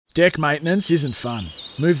Deck maintenance isn't fun.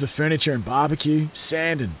 Move the furniture and barbecue,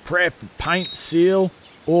 sand and prep, paint, seal,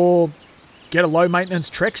 or get a low-maintenance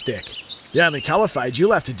Trex deck. The only colour fade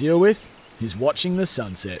you'll have to deal with is watching the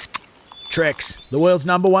sunset. Trex, the world's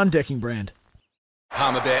 #1 decking brand.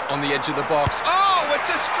 Palmerbet on the edge of the box. Oh, it's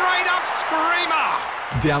a straight-up screamer!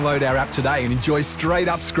 Download our app today and enjoy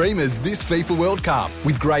straight-up screamers this FIFA World Cup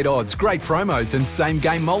with great odds, great promos and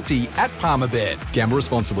same-game multi at Palmerbet. Gamble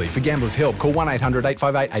responsibly. For Gamblers' Help, call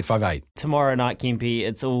 1-800-858-858. Tomorrow night, Gimpy,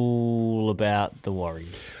 it's all about the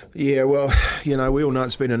Warriors. Yeah, well, we all know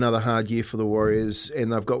it's been another hard year for the Warriors,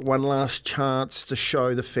 and they've got one last chance to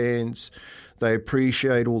show the fans they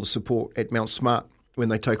appreciate all the support at Mount Smart when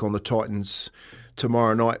they take on the Titans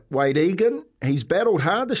tomorrow night. Wade Egan, he's battled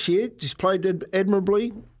hard this year. He's played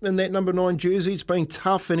admirably in that number 9 jersey. It's been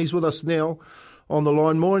tough, and he's with us now on the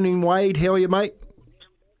line. Morning, Wade. How are you, mate?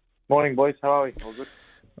 Morning, boys. How are we? All good?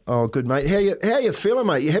 Oh, good, mate. How you feeling,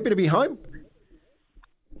 mate? You happy to be home?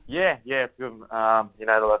 Yeah, it's good.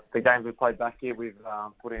 The games we've played back here, we've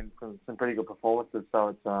put in some pretty good performances.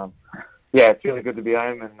 So it's really good to be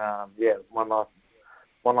home, and one last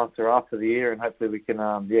hurrah for the year, and hopefully we can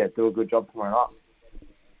do a good job tomorrow night.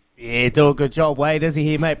 Yeah, do a good job, Wade. Izzy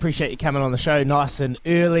here, mate. Appreciate you coming on the show nice and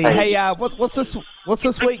early. Hey, what's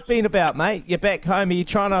this week been about, mate? You're back home. Are you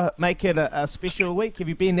trying to make it a special week? Have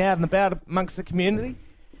you been out and about amongst the community?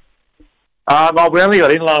 We only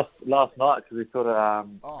got in last night because we sort of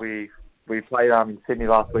we played in Sydney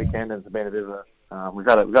last weekend, and it's been a bit of a we've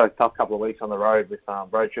got a tough couple of weeks on the road with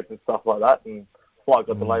road trips and stuff like that, and flight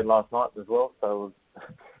got delayed last night as well, so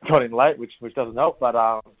got in late, which doesn't help, but.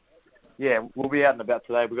 We'll be out and about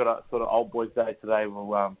today. We've got a sort of old boys day today.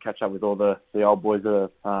 We'll catch up with all the old boys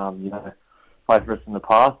that played for us in the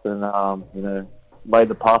past and laid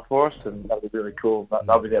the path for us, and that'll be really cool.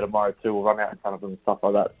 They'll be there tomorrow too. We'll run out in front of them and stuff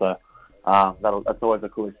like that. So that's always a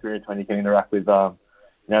cool experience when you can interact with the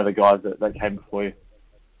guys that came before you.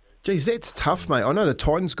 Geez, that's tough, mate. I know the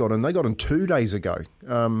Titans got in. They got in 2 days ago.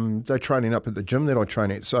 They're training up at the gym that I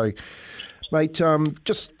train at. So, mate,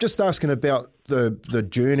 just asking about the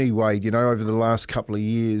journey, Wade, over the last couple of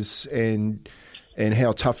years and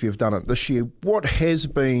how tough you've done it this year. What has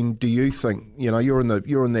been, do you think, you're in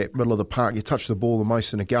that middle of the park, you touch the ball the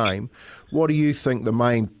most in a game. What do you think the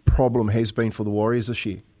main problem has been for the Warriors this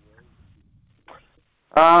year?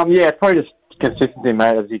 It's probably just consistency,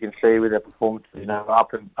 mate, as you can see with their performance,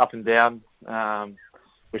 up and down.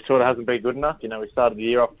 Which sort of hasn't been good enough. We started the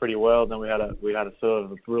year off pretty well, then we had a sort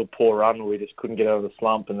of a real poor run where we just couldn't get over the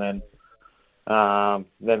slump, and then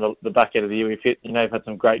the back end of the year we've had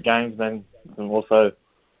some great games, then also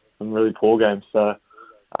some really poor games. So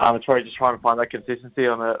it's probably just trying to find that consistency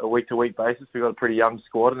on a week-to-week basis. We've got a pretty young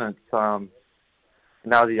squad, and it's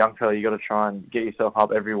now as a young fella, you've got to try and get yourself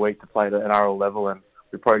up every week to play at an NRL level, and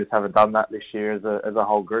we probably just haven't done that this year as a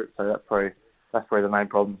whole group. So that's probably the main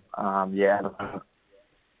problem.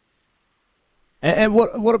 And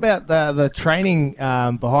what about the training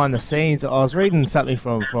behind the scenes? I was reading something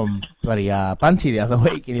from bloody Bunty the other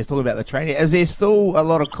week, and he was talking about the training. Is there still a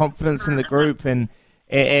lot of confidence in the group, and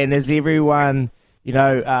is everyone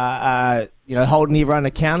holding everyone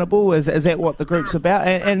accountable? Is that what the group's about?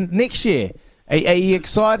 And next year, are you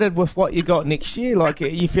excited with what you got next year? Like,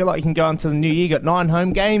 you feel like you can go into the new year, you got 9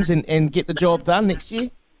 home games, and get the job done next year?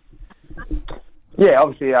 Yeah,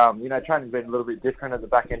 obviously, training's been a little bit different at the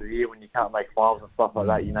back end of the year when you can't make finals and stuff like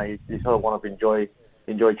that. You sort of want to enjoy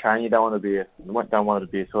training. You don't want it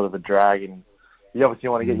to be sort of a drag, and you obviously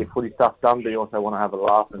want to get your footy stuff done, but you also want to have a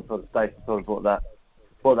laugh, and sort of Stacey sort of brought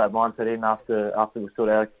that mindset in after we sort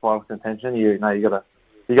of out of final contention. You got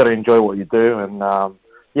to enjoy what you do, and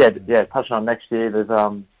touching on next year, there's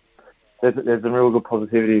some real good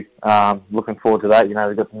positivity. Looking forward to that. We've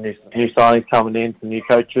got some new signings coming in, some new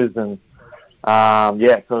coaches, and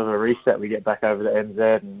it's sort of a reset. We get back over to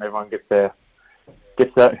NZ, and everyone gets to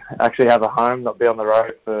actually have a home, not be on the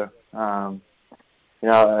road for an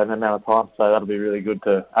amount of time. So that'll be really good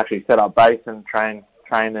to actually set up base and train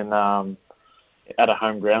and at a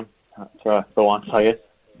home ground for once, I guess.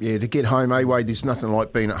 Yeah, to get home, Wade, there's nothing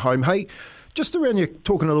like being at home. Hey, just around you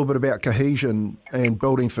talking a little bit about cohesion and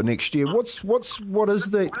building for next year. What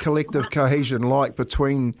is that collective cohesion like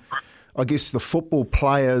between, I guess, the football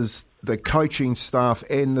players, the coaching staff,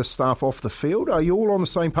 and the staff off the field? Are you all on the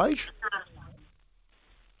same page?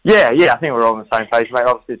 Yeah, I think we're all on the same page, mate.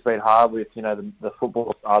 Obviously, it's been hard with the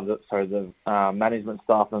football, the management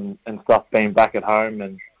staff and stuff being back at home,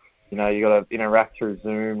 and you got to interact through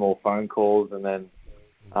Zoom or phone calls, and then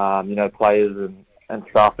players and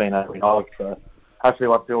staff being at home. So hopefully,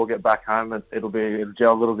 once we all get back home, it'll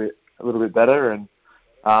gel a little bit better, and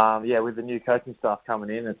with the new coaching staff coming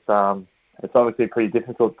in, it's obviously pretty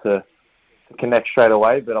difficult to connect straight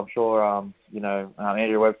away. But I'm sure,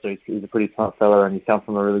 Andrew Webster, he's a pretty smart fella, and he's come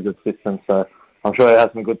from a really good system. So I'm sure he has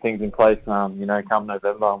some good things in place. Come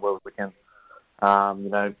November, where we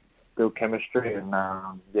can, build chemistry and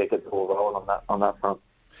get the ball rolling on that front.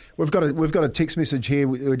 We've got a text message here.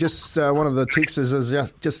 We're just one of the texters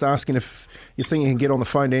is just asking if you think you can get on the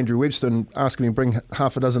phone to Andrew Webster and ask him to bring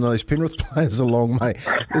half a dozen of those Penrith players along, mate.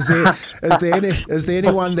 Is there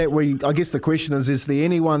anyone that I guess the question is there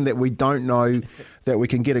anyone that we don't know that we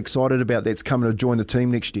can get excited about that's coming to join the team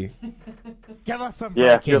next year? Give us some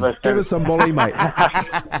Give us some bolly, mate.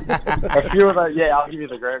 A few of those, I'll give you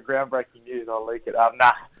the groundbreaking news. I'll leak it.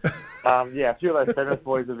 A few of those Penrith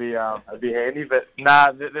boys would be handy. But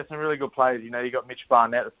there's some really good players. You got Mitch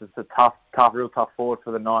Barnett. It's a real tough forward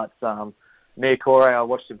for the Knights. Nia Corey, I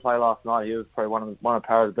watched him play last night. He was probably one of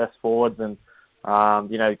Para's best forwards. And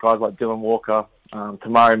guys like Dylan Walker,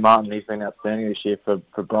 Tamari Martin. He's been outstanding this year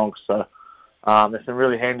for Bronx. So there's some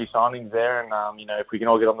really handy signings there. And if we can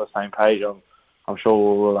all get on the same page, I'm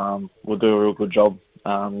sure we'll do a real good job,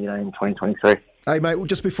 in 2023. Hey, mate, well,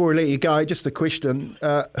 just before we let you go, just a question.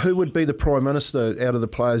 Who would be the Prime Minister out of the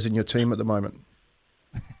players in your team at the moment?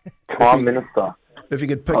 Prime Minister? If you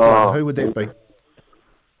could pick one, who would that be?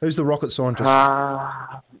 Who's the rocket scientist?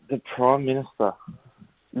 The Prime Minister.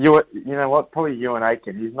 You know what? Probably Ewan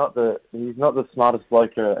Aiken. He's not the smartest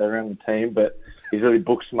bloke around the team, but he's really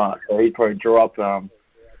book smart. So he'd probably drop a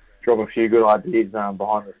few good ideas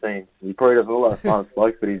behind the scenes. He probably doesn't look like the smartest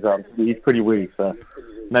bloke, but he's pretty witty. So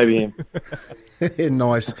maybe him.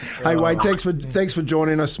 Nice. Hey, Wade, thanks for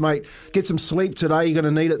joining us, mate. Get some sleep today. You're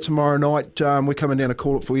going to need it tomorrow night. We're coming down to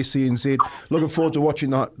call it for SCNZ. Looking forward to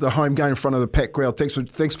watching the home game in front of the packed crowd.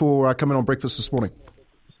 Thanks for coming on breakfast this morning.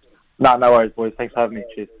 No worries, boys. Thanks for having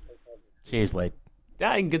me. Cheers, Wade.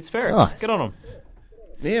 Yeah, in good spirits. Oh. Good on them.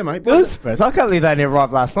 Yeah, mate. Good spirits. I can't believe they only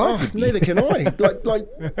arrived last night. Oh, neither can I. Like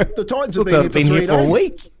the Titans have been here for 3 days. For a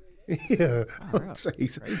week. Yeah.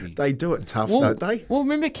 They do it tough, don't they? Well,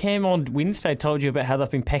 remember Cam on Wednesday told you about how they've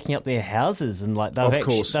been packing up their houses and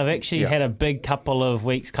they've actually had a big couple of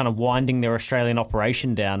weeks kind of winding their Australian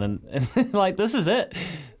operation down and this is it.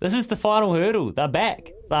 This is the final hurdle. They're back.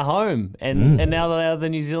 They're home. And now they are the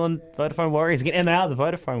New Zealand Vodafone Warriors again. And they are the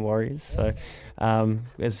Vodafone Warriors. So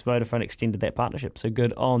as Vodafone extended that partnership. So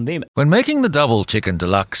good on them. When making the double chicken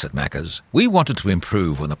deluxe at Macca's, we wanted to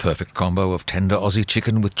improve on the perfect combo of tender Aussie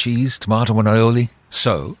chicken with cheese, tomato and aioli.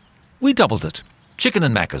 So we doubled it. Chicken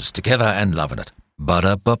and Macca's together and loving it.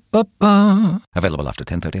 Ba-da-ba-ba-ba. Available after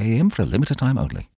 10:30 a.m. for a limited time only.